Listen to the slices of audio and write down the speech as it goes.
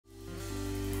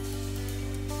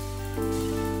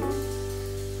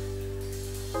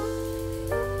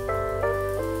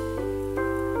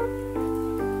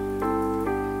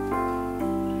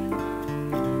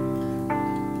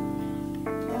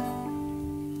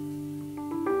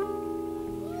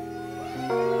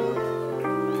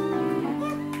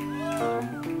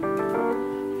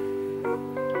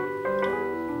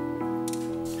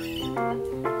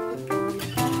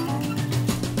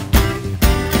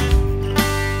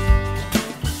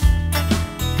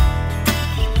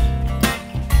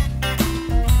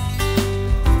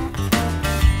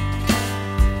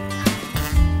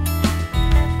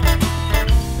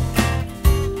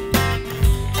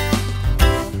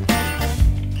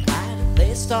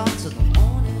start to the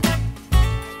morning.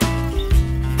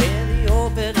 Barely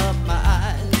open up my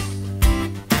eyes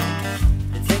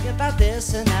and think about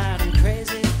this and that and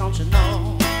crazy, don't you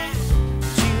know?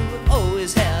 You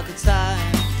always had the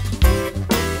time,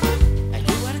 and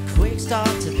you had a quick start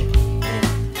to the evening.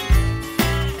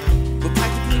 We're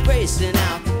practically racing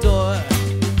out the door.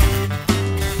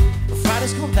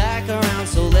 Friday's come back around,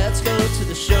 so let's go to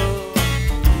the show.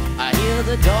 I hear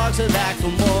the dogs are back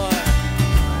for more.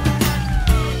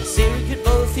 Say we could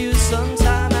both use some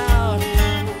time out.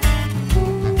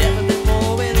 Never been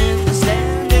more willing to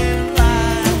stand in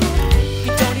line.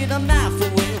 You don't need a map for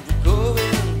where we're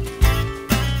going.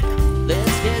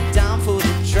 Let's get down for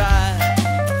the drive.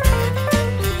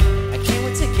 I can't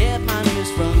wait to get my news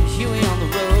from Huey on the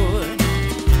road.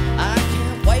 I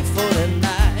can't wait for the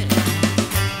night.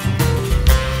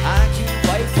 I can't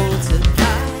wait for tonight.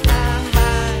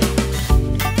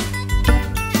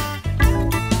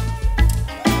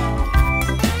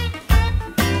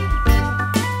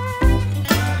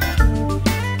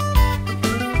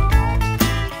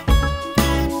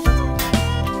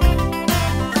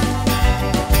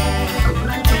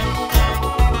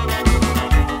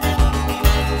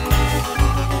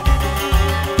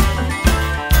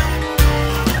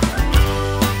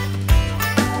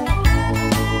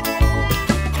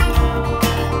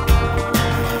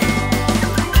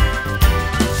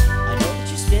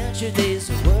 Your days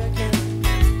are working,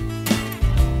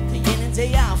 day in and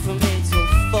day out from 8 till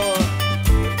 4.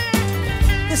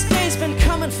 This day's been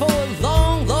coming for a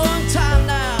long, long time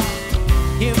now.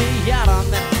 Hear me out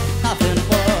on that, nothing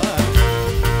more.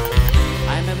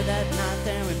 I remember that night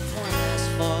there in Point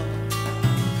for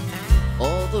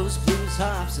all those blues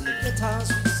harps and the guitars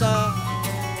we saw.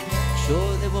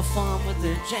 Sure they were fun with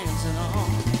their jams and all.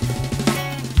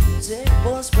 Music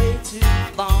was way too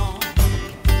long.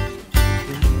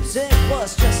 It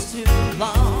was just too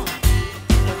long.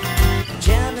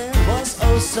 Jamming was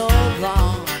oh so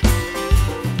long.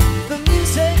 The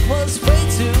music was way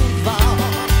too long.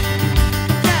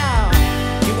 Now,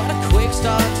 you got a quick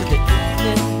start to the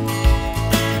evening.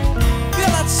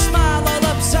 Feel that smile all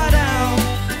upside down.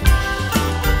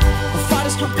 The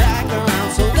Fridays come back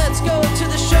around, so let's go to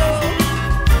the show.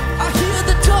 I hear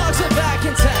the dogs are back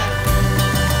in town.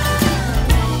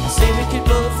 I say we could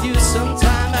both use some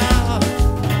time out.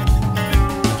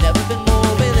 Never been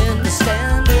more willing to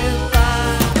stand in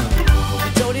line. We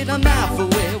don't need a map for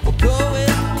where we're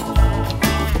going.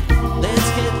 Let's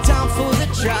get down for the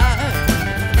drive.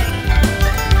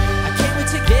 I can't wait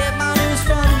to get my news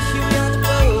from Huey on the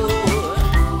road.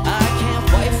 I can't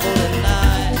wait for the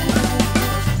night.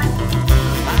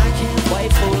 I can't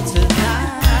wait for tonight.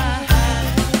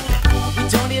 We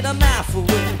don't need a map for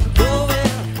where we're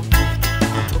going.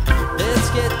 Let's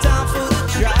get down for the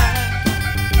drive.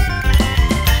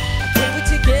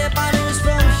 Get my news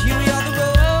from Huey on the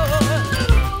road.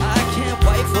 I can't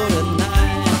wait for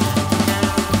tonight.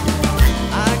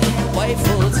 I can't wait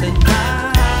for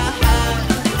tonight.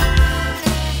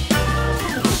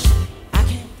 I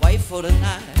can't wait for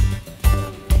tonight.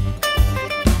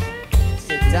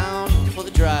 Sit down for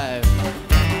the drive.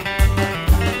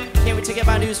 Can't wait to get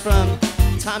my news from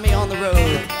Tommy on the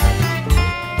road.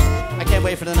 I can't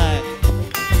wait for tonight.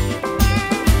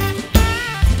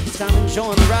 This time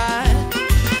enjoying the ride.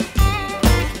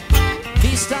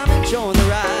 This time enjoying the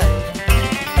ride.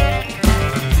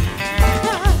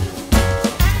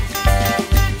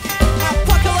 Now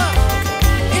buckle up,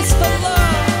 it's the love.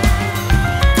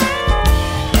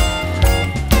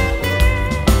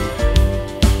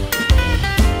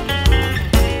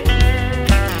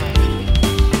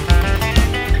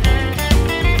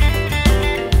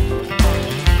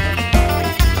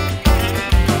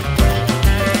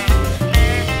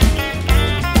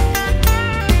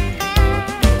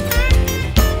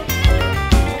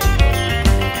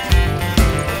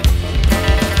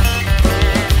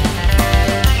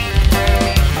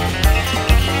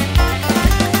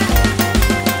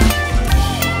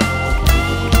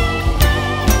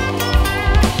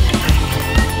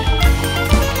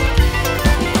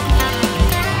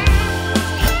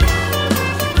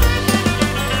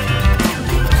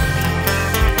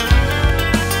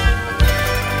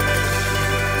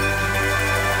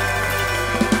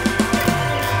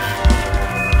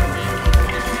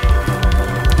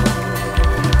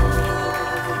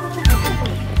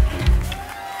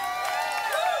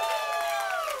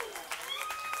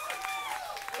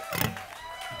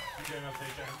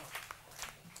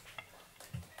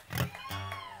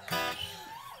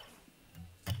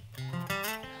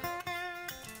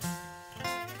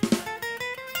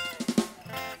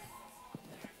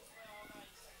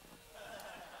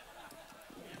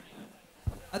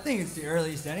 I think it's the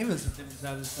earliest any of us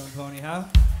have the Stone Pony, huh?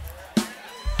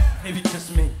 Maybe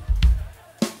just me.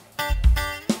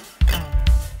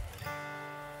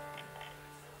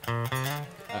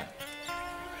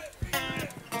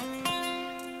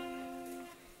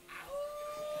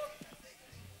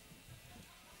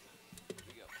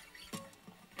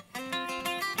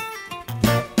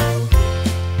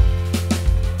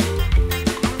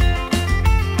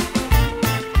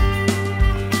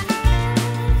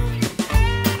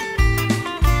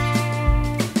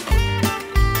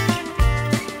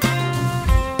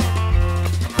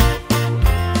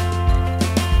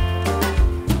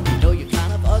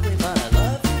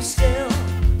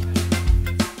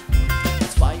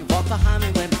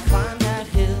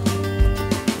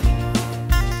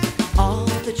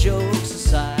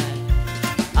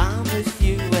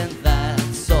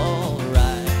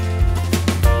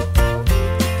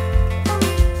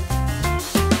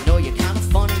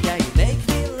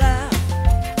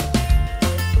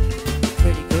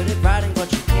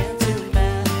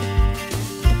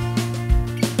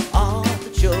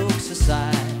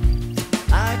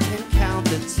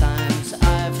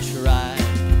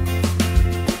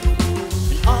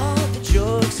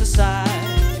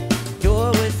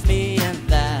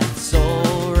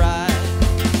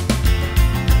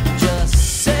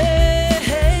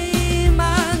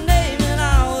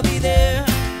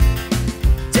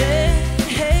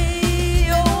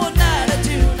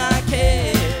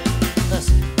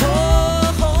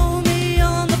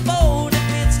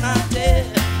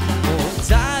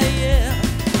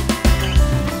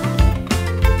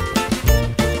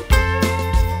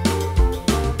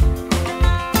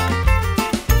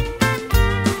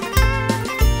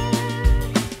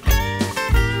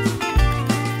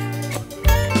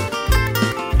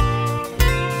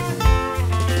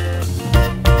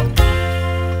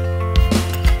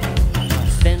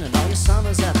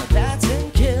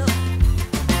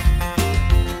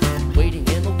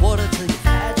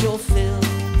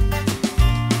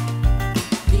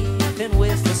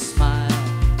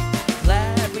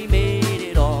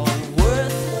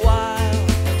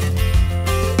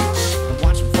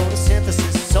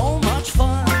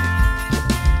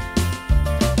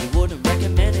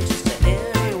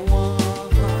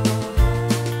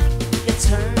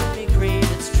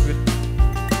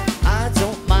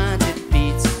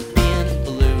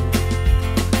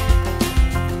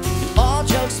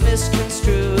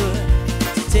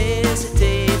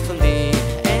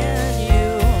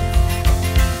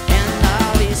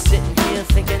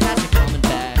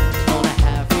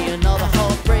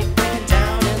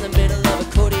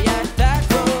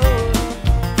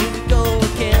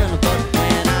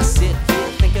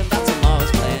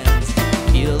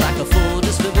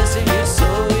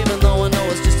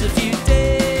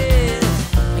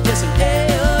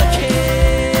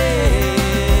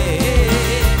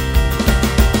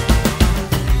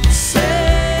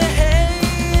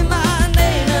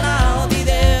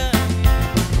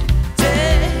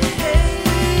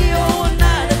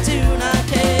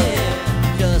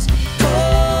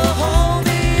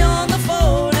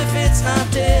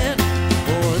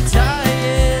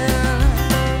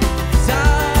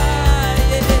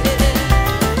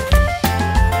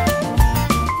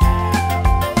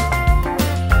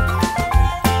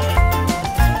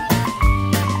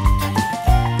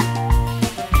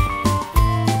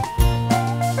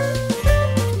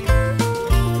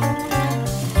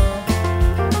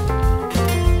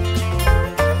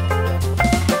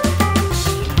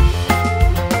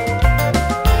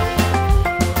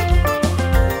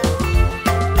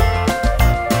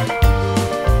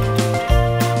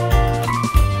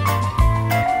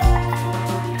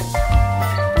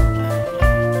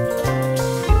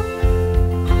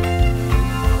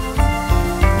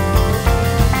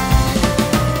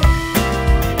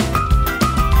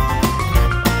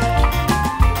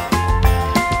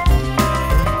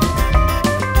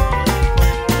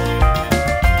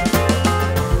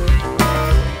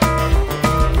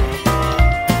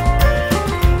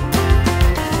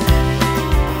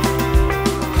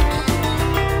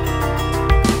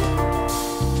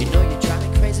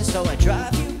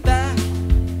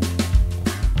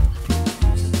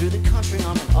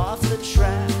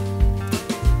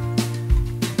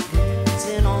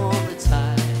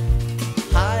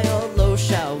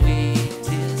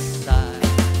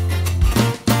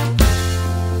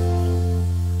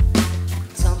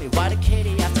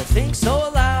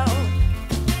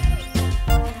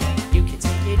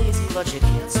 but you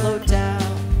can't slow down.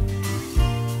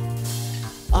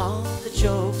 All the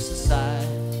jokes aside,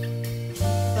 he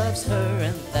loves her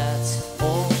and that's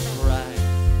alright.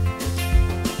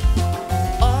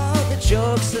 All the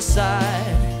jokes aside,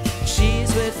 side.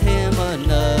 She's with him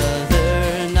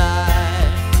another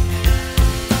night.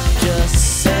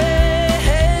 Just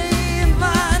say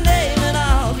my name and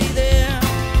I'll be there.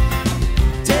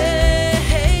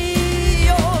 Day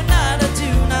or night, I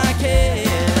do not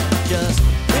care. Just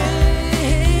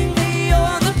ring me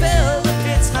on the bell if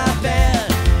it's not bad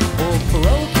or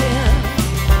broken.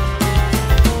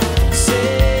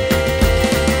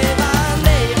 Say my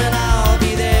name and I'll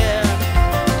be there.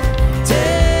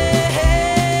 Day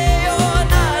or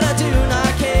night, I do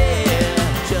not care.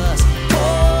 Just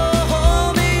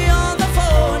call me on the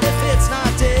phone if it's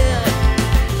not dead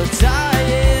or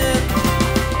dying,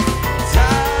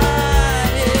 dying.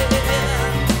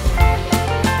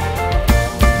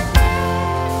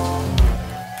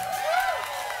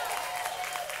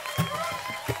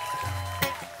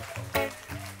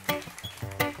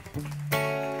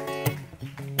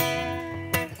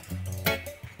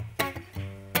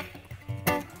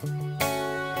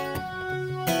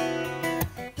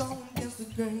 Going against the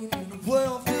grain in a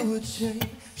world filled with change,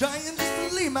 trying just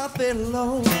to leave my fate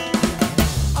alone.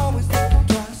 Always looking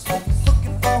twice, always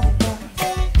looking for a prize.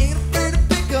 Ain't afraid to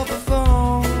pick up the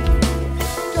phone.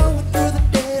 Going through the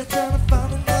day, trying to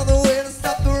find another way to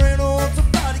stop the rain or want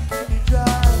somebody keep me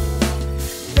dry.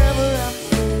 Never have to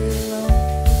stay alone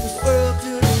in this world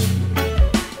today.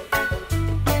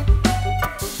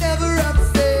 Never have to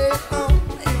stay alone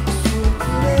in this world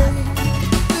today.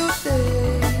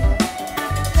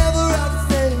 Never have to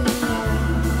stay alone.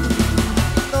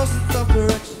 No sense of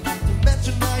direction to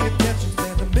mention how you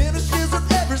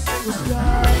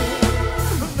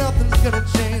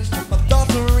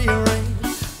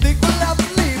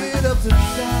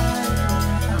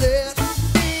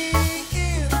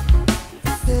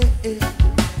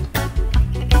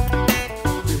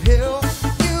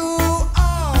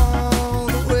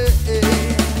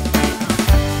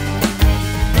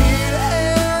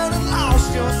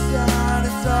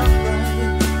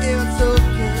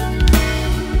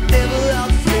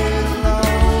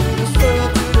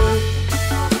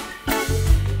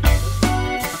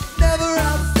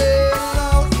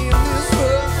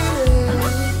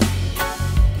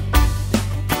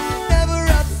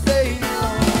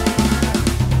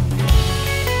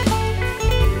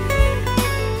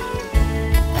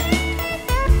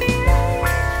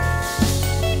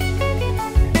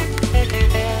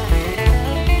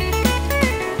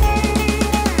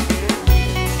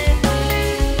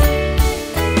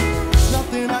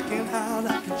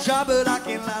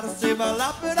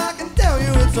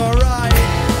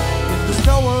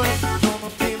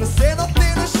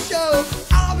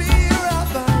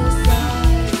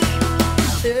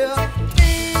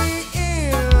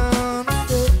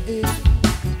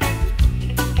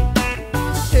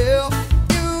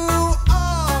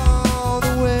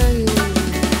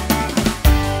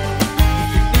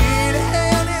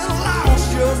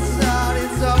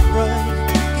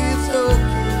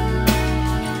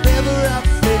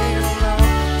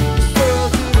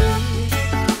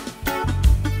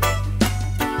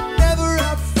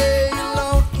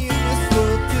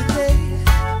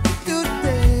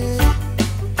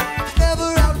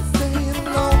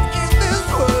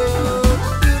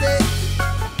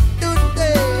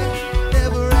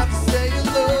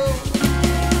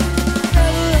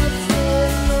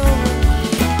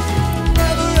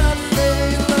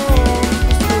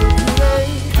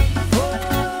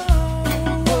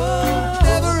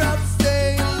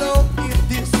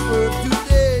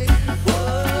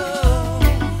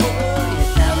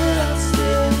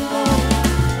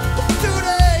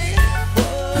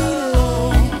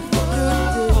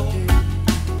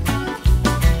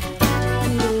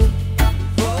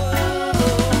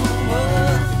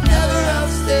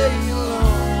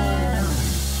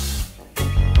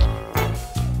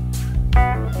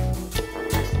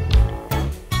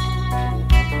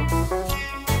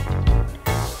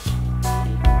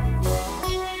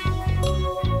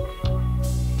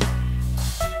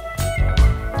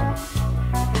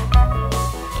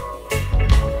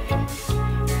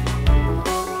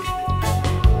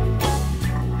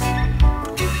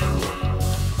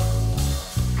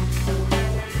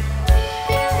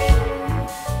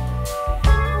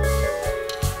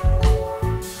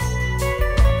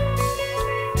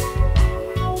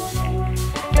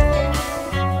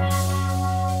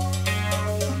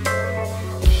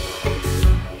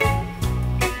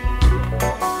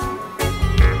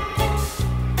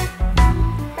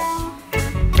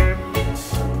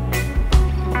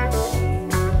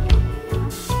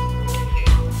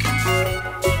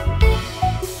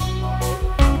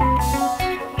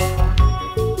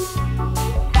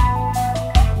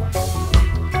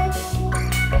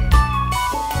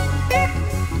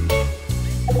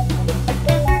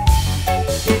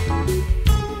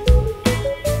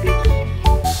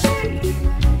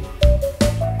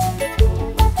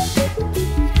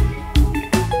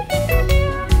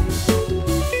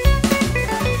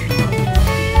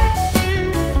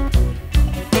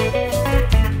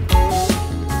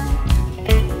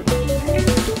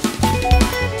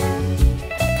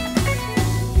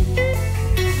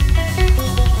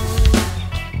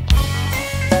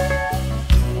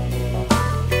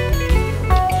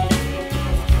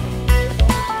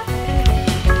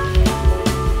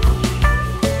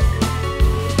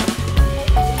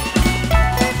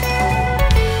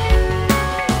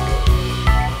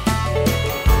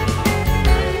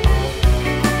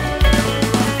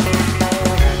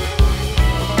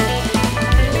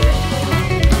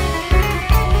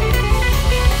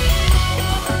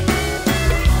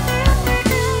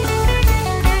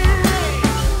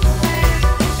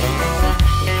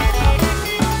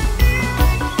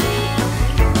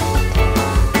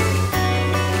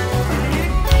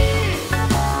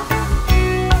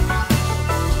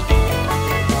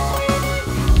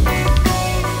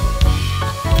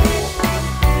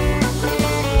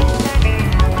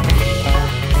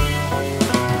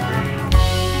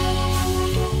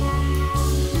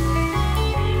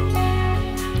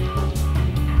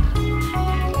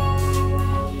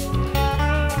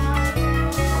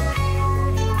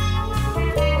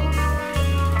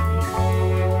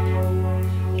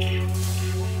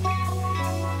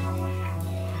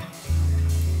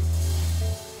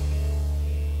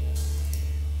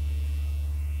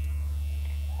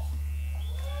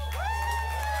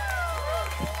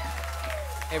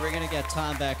we're gonna get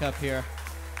Tom back up here.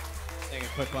 Take a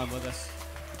quick one with us.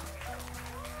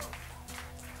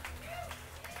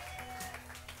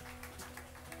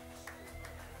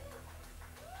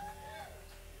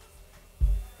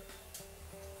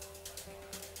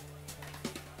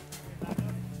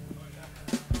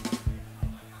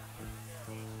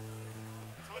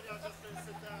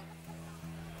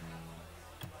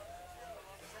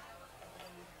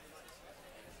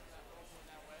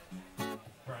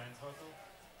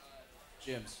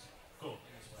 Jim's. Cool.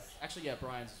 Actually, yeah,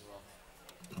 Brian's as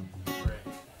well. Great.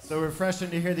 So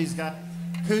refreshing to hear these guys.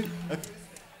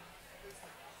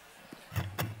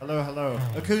 Hello, hello.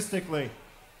 Acoustically.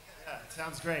 Yeah, it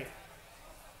sounds great.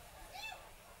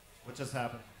 What just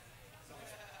happened?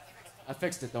 I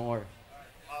fixed it, don't worry.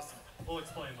 Awesome. We'll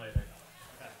explain later.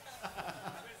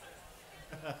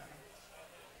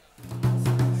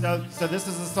 So this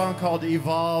is a song called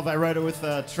Evolve. I wrote it with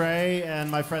Trey and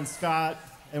my friend Scott,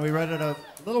 and we wrote it a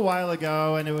little while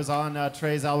ago, and it was on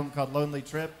Trey's album called Lonely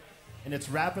Trip, and it's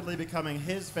rapidly becoming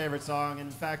his favorite song. And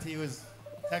in fact, he was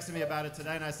texting me about it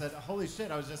today, and I said, holy shit,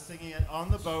 I was just singing it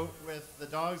on the boat with the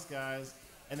Dogs guys,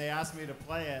 and they asked me to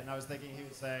play it, and I was thinking he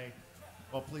would say,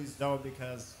 well, please don't,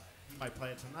 because he might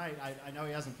play it tonight. I know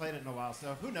he hasn't played it in a while,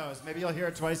 so who knows? Maybe you'll hear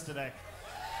it twice today.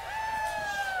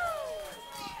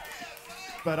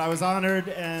 But I was honored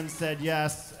and said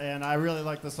yes, and I really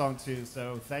like the song too,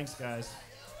 so thanks, guys.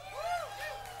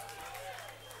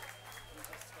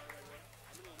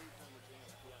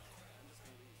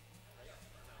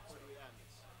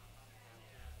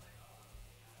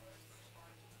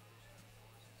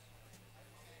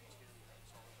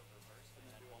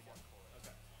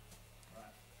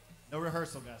 No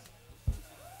rehearsal, guys.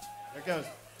 There it goes.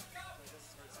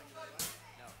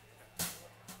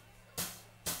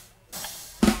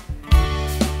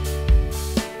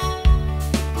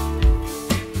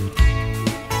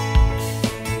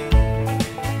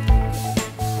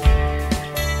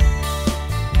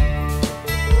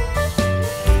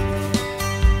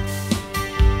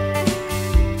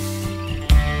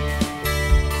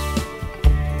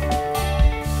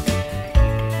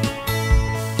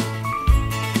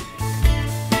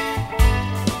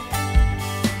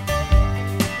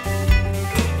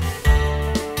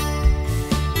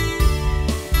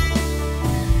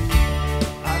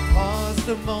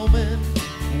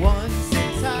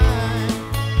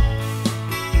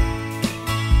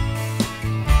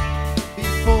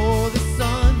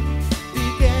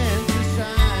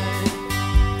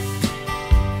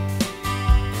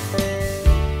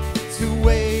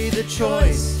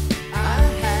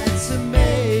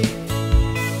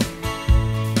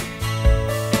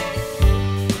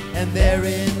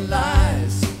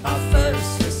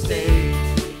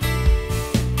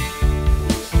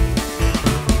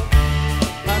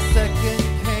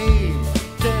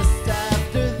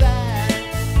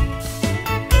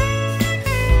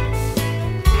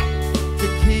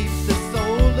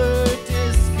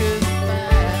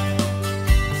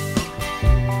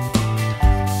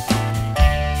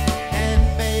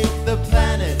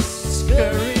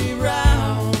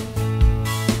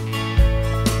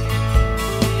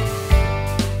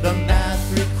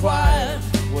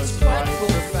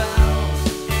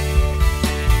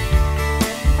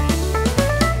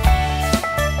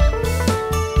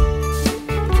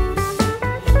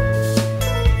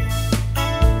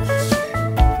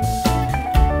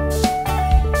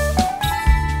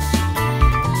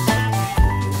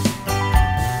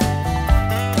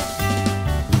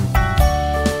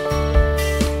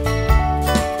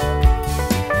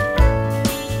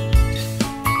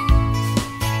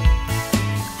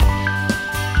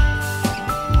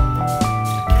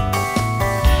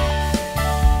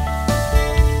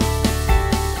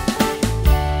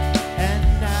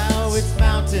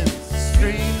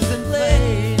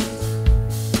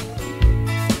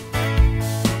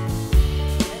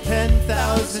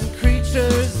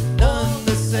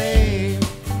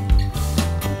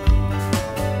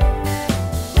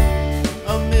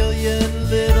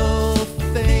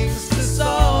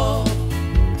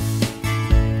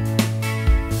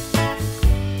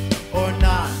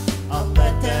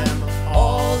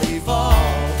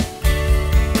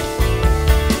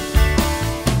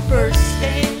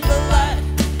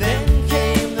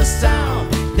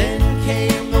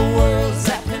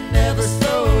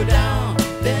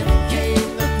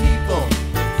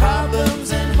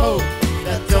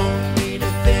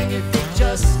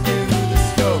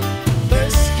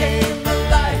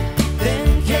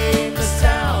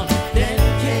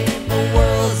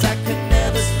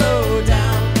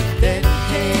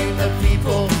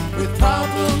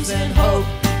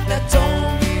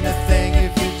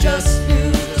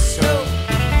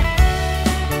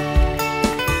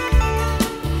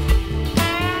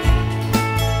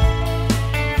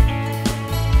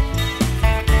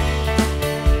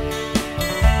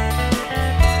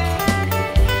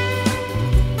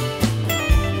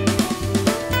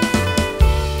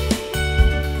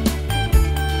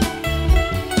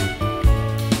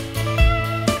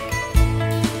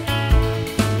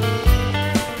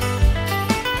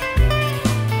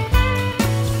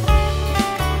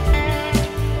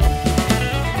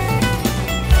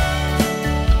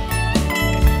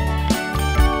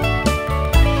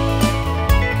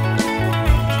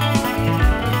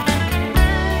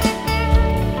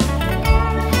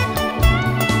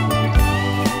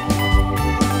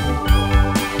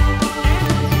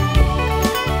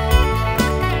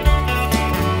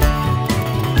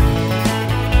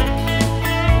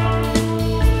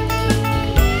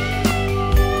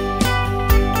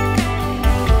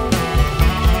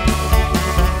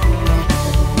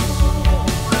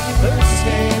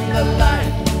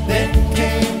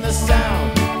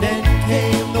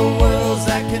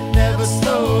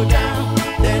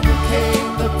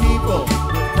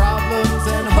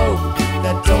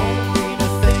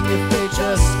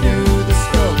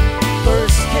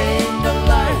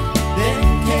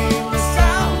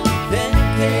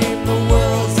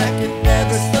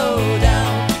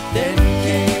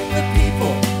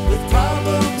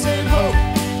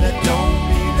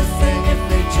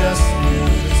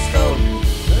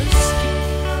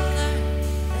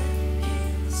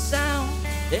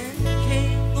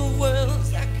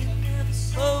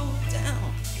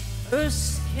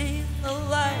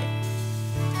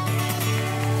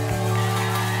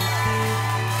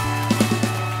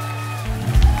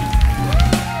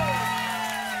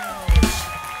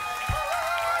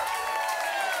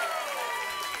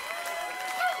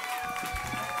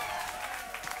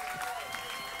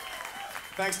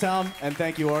 Tom, and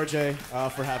thank you, RJ,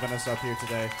 for having us up here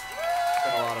today. It's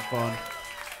been a lot of fun.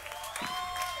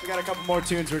 We got a couple more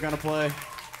tunes we're gonna play,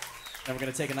 and we're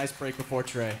gonna take a nice break before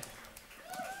Trey.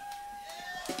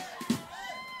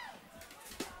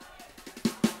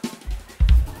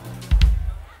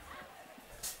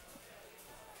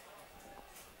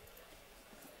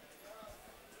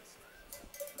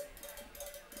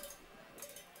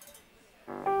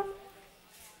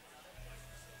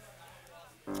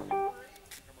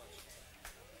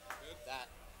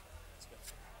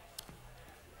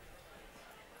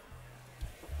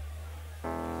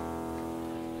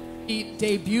 He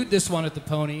debuted this one at the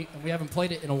Pony, and we haven't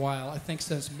played it in a while, I think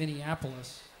since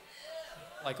Minneapolis,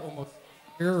 like almost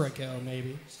a year ago,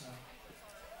 maybe. So.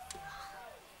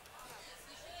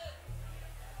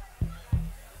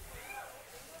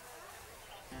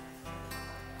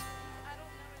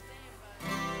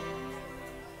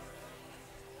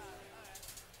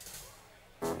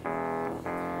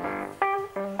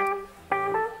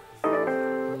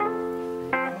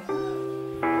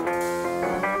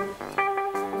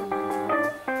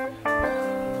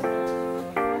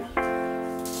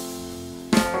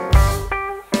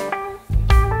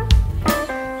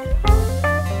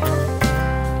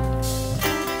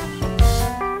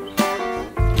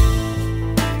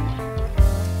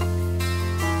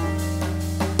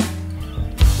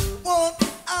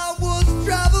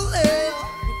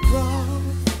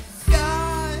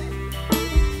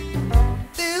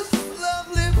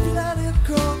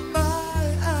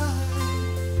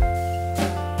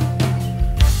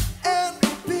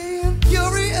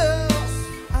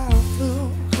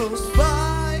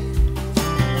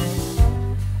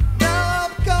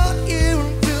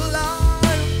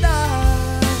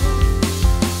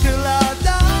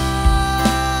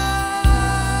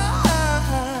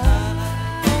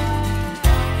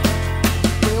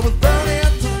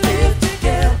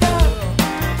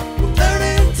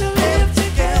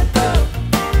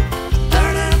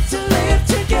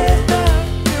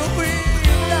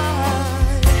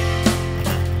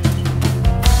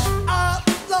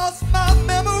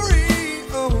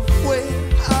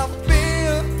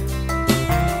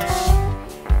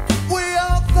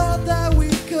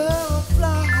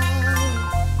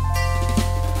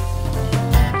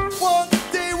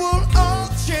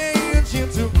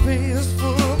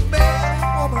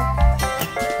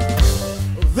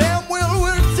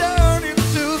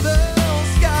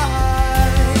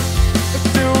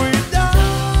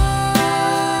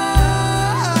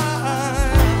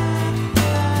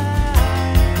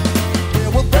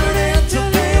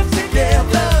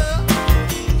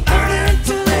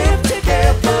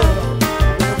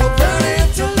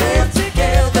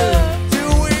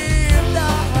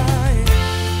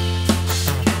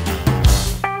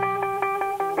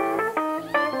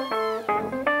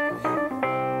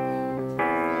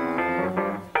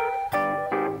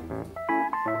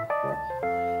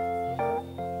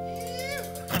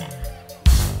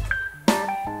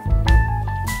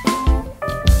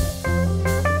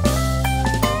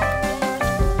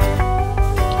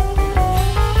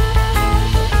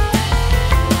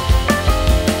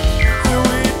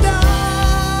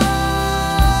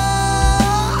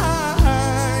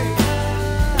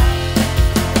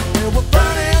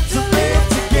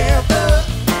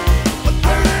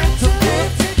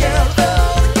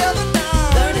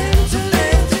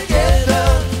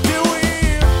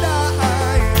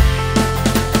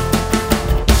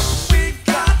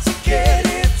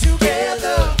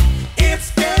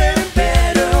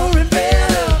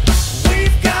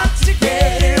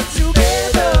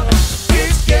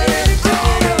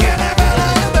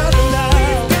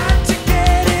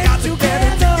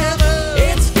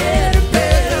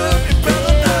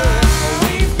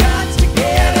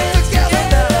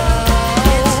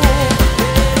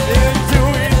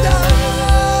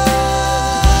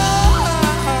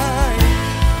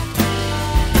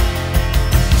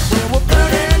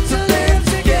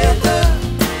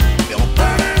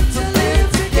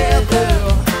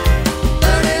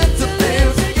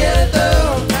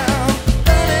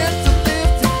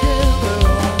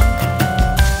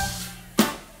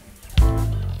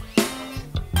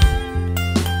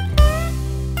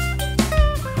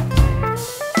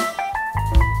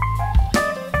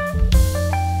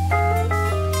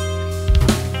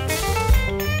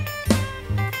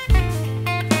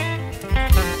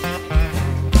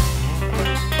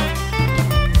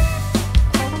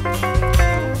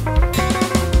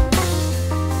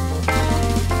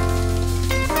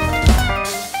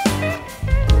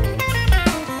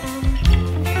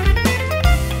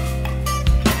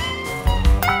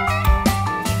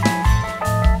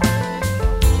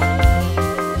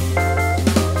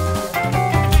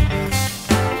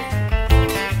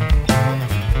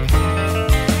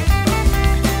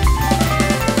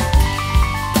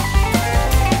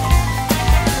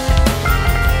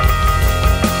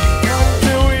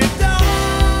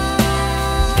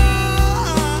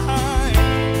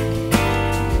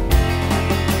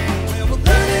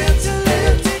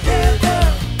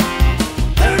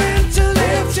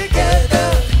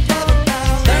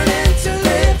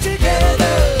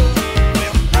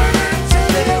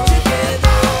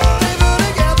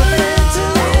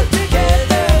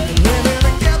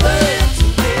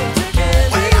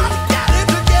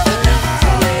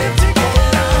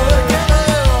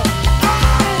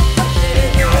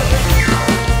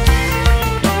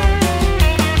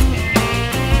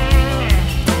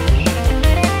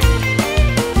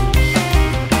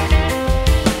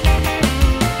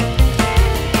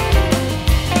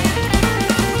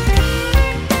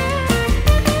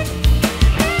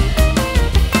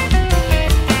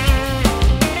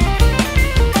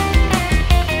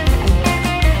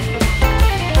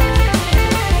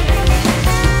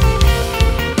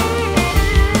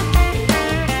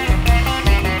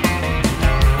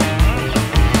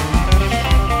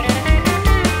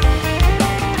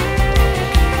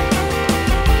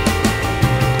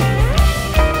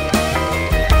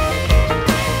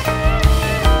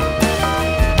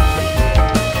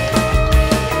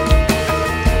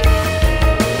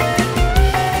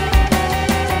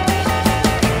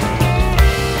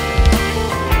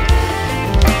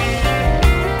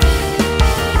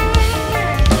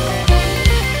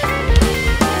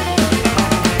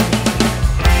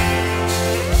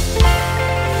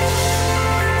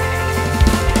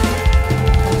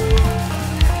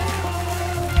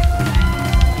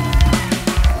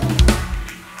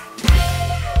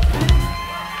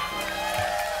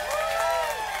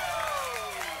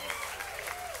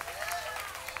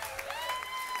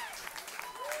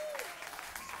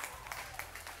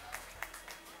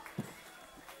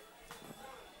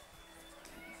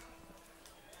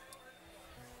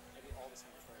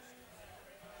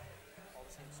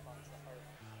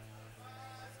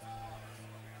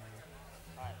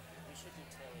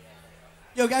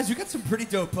 Yo, guys, we got some pretty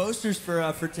dope posters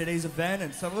for today's event,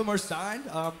 and some of them are signed.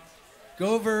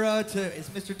 Go over to, is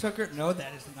Mr. Tucker? No,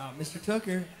 that is not Mr.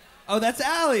 Tucker. Oh, that's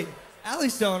Allie.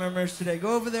 Allie's selling our merch today.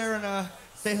 Go over there and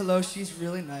say hello. She's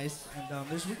really nice. And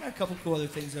we got a couple cool other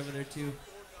things over there, too.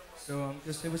 So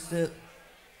just say what's the...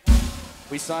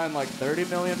 We signed like 30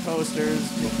 million posters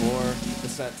before the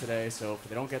set today, so if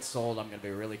they don't get sold, I'm going to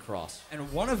be really cross.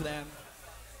 And one of them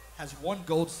has one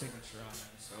gold signature on them,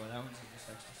 so that one's just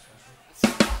extra special.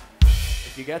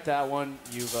 If you get that one,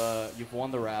 you've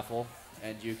won the raffle,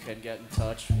 and you can get in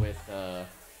touch with,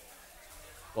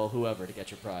 whoever to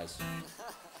get your prize.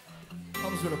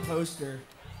 Comes with a poster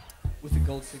with a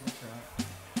gold signature on it.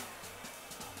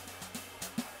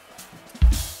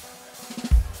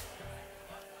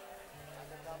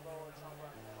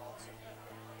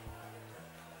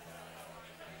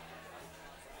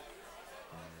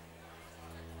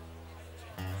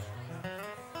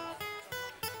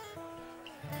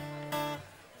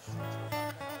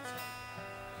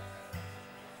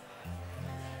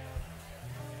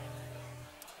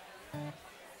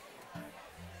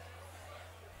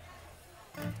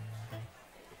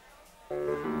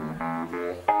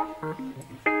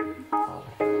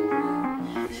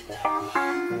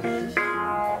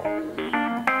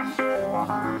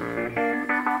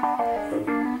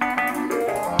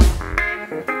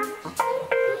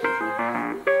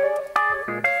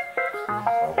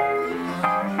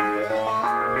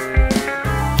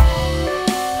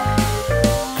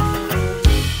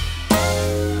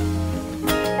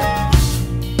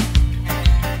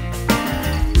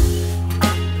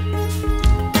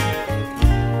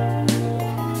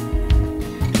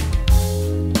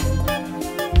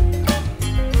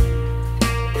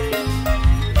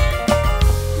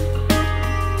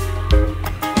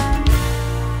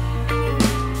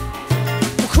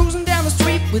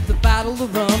 With the bottle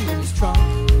of rum in his trunk,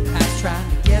 as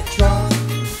trying to get drunk.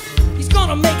 He's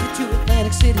gonna make it to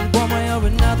Atlantic City one way or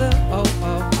another. Oh,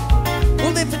 oh.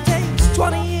 Well, if it takes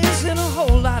 20 years and a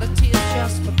whole lot of tears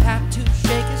just for Pat to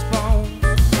shake his bones,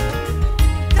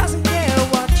 doesn't care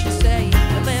what you say.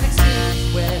 Atlantic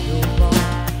City's where he'll roam.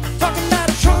 Talking about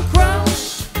a trunk run,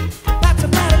 Pat's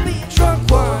about to be a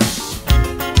trunk one.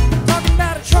 Talking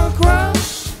about a trunk run,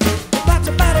 Pat's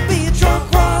about to be a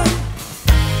trunk one.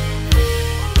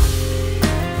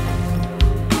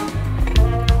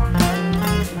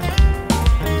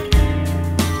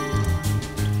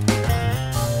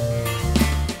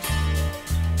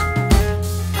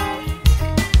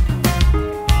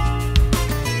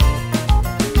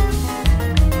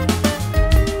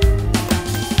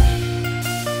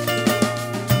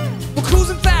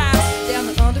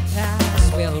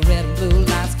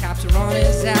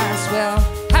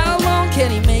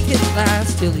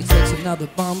 Till he takes another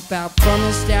bump out from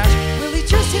his stash. Will he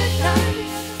just hit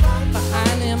 90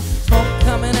 behind him? Smoke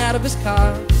coming out of his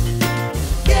car.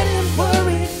 Get him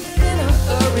worried in a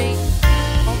hurry.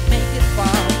 Won't make it far.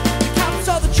 The cops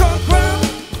saw the trunk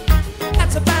run.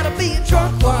 That's about to be a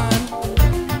drunk one.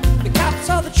 The cops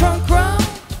saw the trunk run.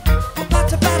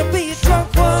 That's about to be a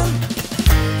drunk one.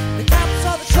 The cops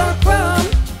saw the trunk run.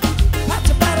 That's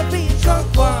about to be a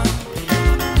drunk one.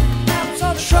 The cops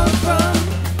saw the trunk run.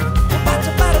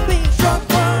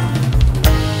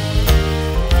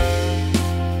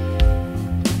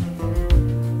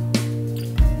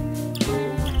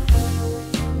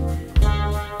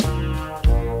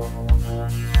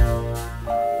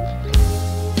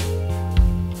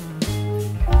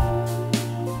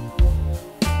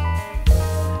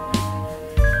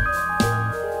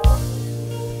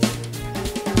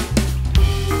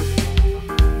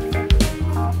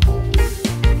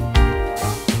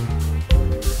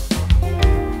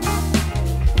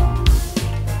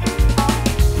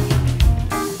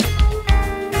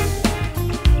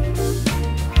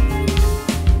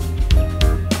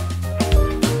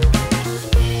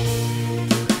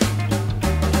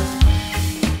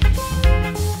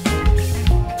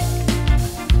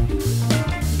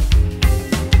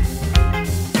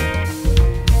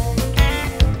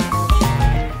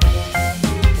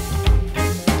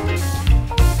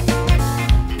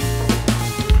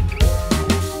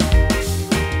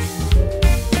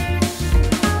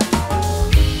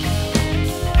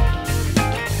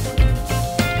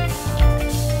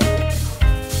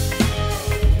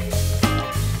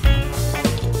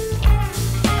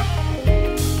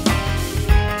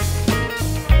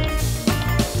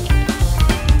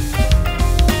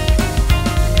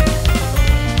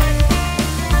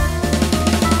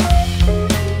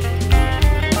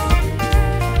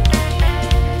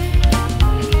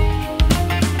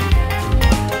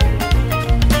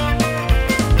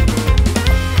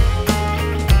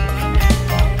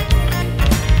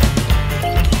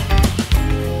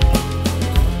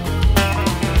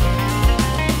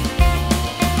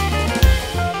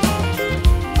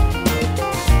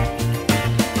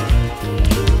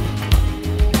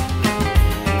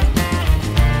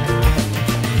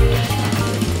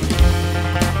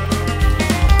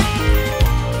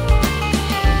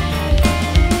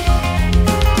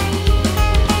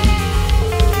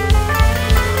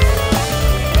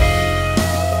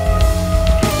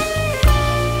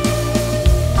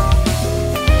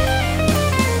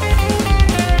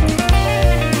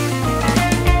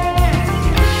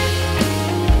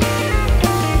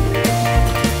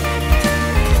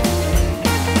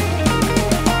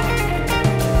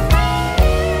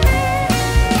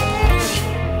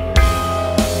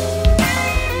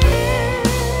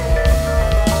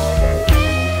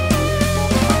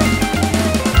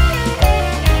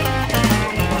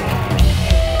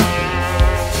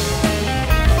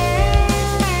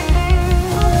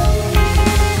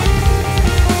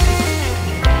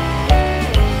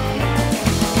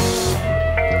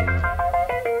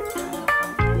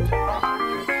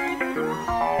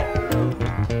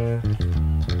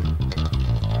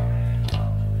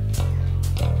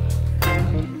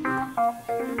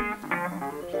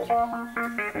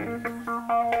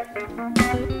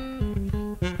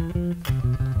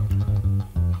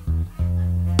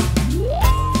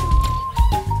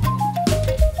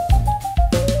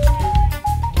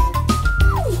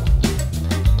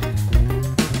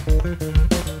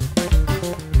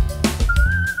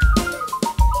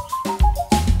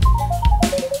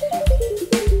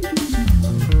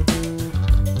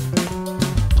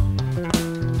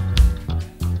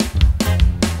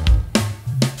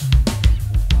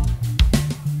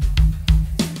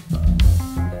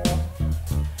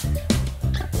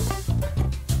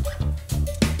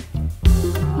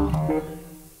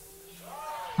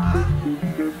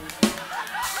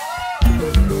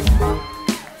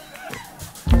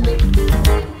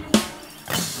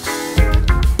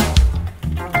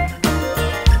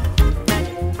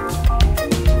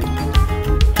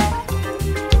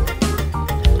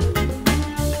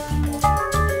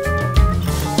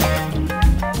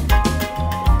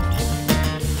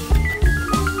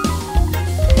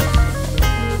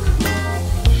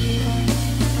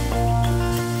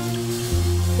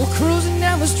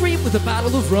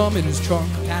 of rum in his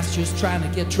trunk. Pat's just trying to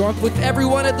get drunk with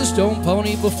everyone at the Stone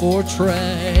Pony before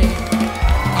Trey.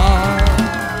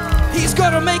 He's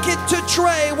gonna make it to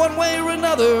Trey one way or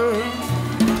another.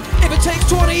 If it takes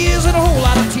 20 years and a whole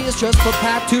lot of tears just for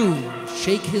Pat to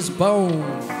shake his bone.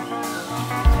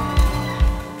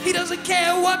 He doesn't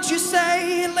care what you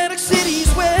say, Atlantic City's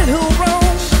where he'll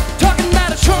roam. Talking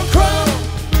about a trunk rum,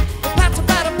 Pat's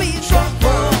about to be a trunk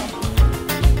rum.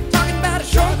 Talking about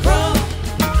a trunk rum,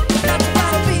 Pat's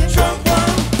about to be a trunk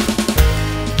rum.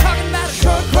 Talking about a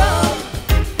trunk rum,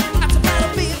 Pat's about to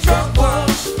be a trunk rum.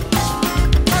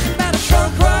 Talking about a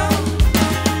trunk rum,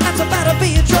 Pat's about to be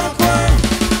a trunk rum.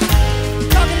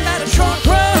 Talking about a trunk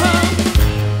rum,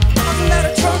 talking about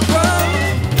a trunk rum,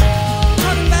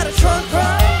 talking about a trunk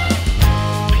rum.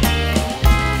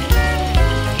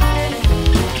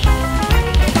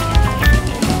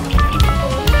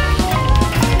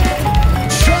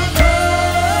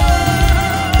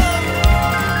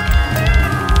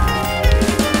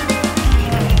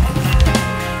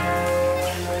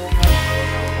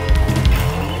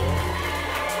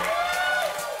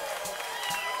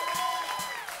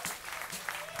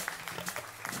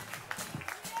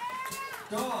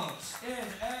 Dogs in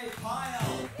a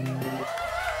pile.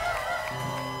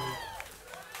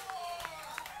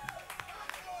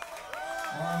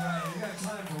 All right, we got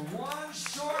time for one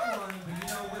short one, but you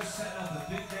know we're setting up a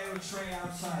big day with Trey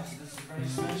outside, so this is a very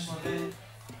special event.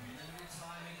 Limited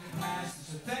time and capacity.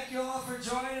 So thank you all for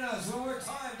joining us. One more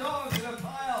time, Dogs in a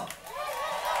Pile.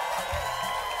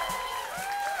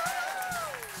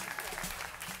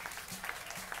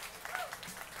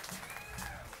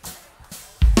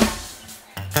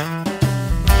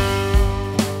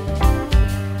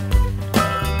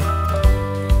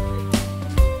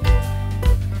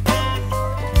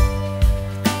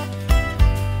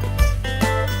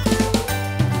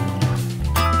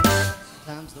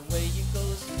 Sometimes the way you go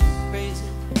is crazy.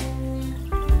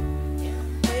 Yeah,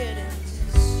 weird and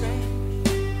strange.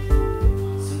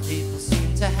 Some people seem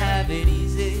to have it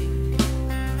easy.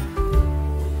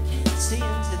 Can't see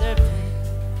into their pain.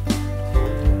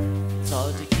 It's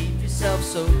hard to keep yourself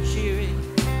so cheery.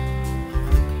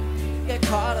 You get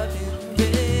caught up in the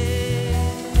rain.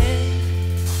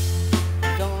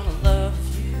 I'm gonna love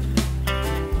you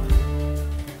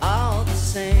all the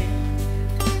same.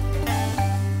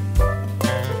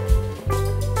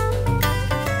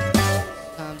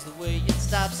 Sometimes the way it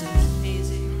stops is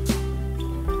easy.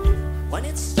 When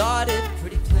it started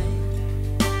pretty plain.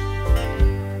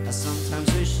 I sometimes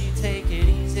wish you'd take it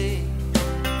easy.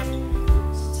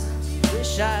 Sometimes you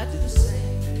wish I'd do the same.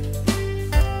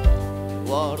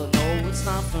 You ought to know it's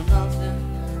not for nothing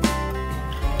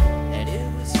that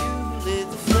it was you who lit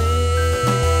the flame.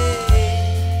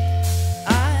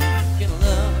 I'm gonna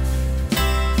love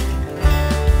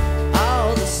you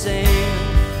all the same.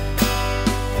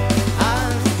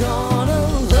 I'm gonna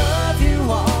love you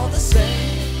all the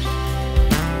same,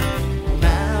 no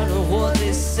matter what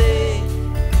they say.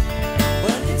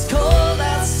 When it's cold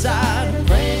outside and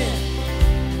raining,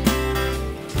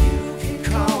 you can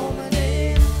call my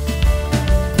name.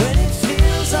 When it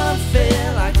feels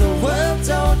unfair, like the world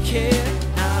don't care,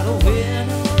 not a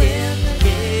winner in the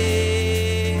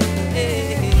game.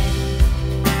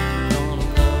 Gonna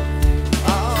love you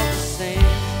all the same.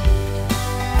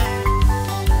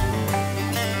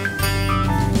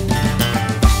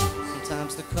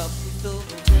 Sometimes the cup we fill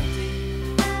is empty,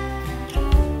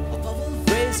 but we'll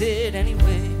raise it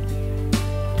anyway.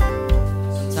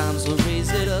 Sometimes we'll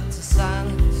raise it up to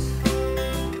silence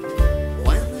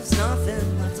when there's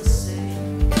nothing left to say.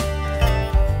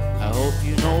 I hope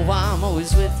you know I'm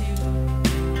always with you.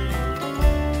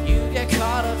 You get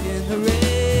caught up in the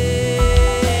rain.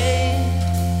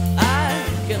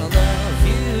 I'm gonna love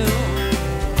you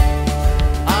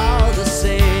all the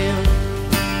same.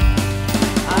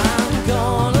 I'm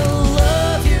gonna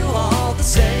love you all the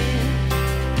same,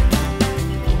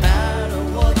 no matter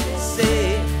what they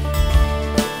say.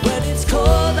 When it's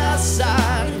cold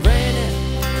outside and raining,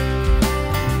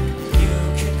 you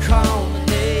can call my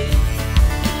name.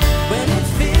 When it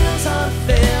feels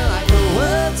unfair,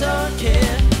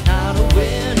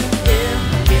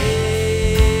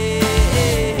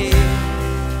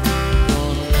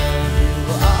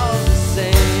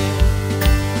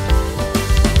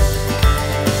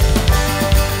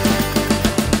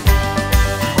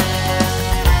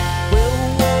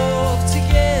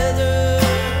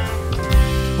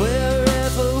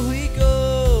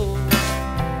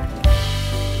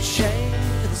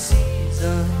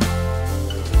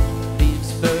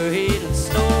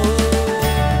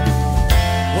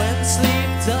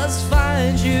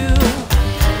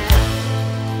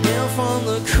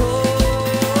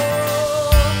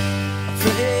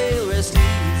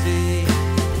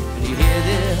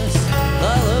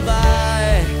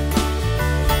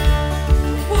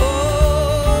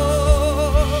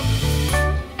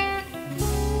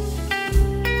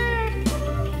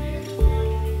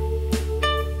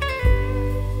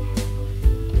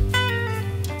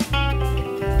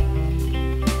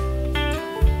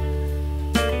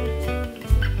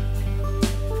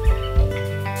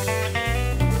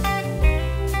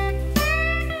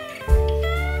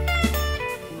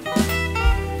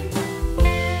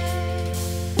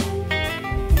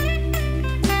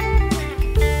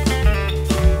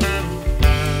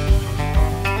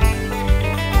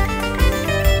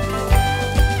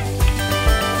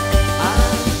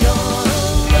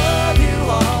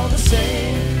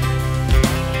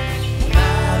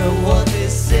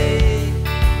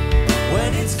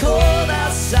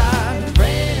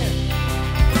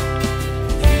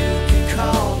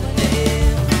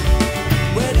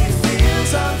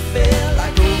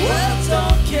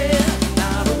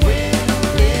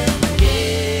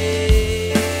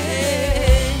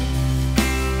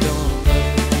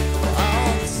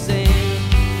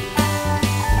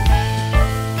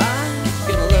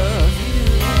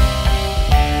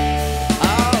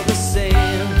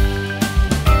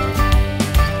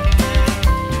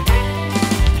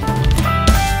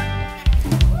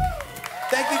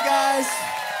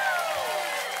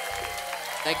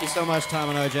 so much, Tom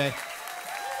and OJ.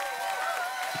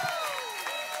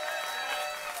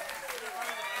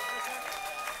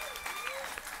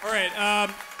 All right.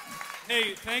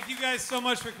 Hey, thank you guys so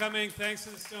much for coming. Thanks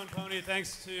to the Stone Pony.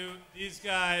 Thanks to these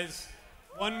guys.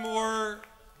 One more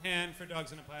hand for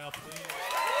Dogs in a Pile, please.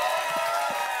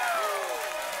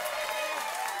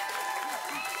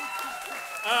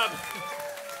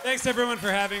 Thanks everyone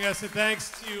for having us, and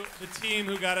thanks to the team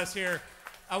who got us here.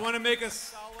 I want to make a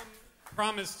solemn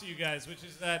promise to you guys, which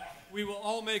is that we will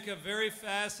all make a very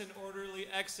fast and orderly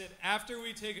exit after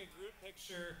we take a group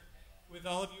picture with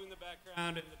all of you in the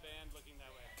background and the band looking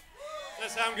that way.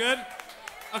 Does that sound good?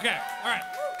 Okay, all right.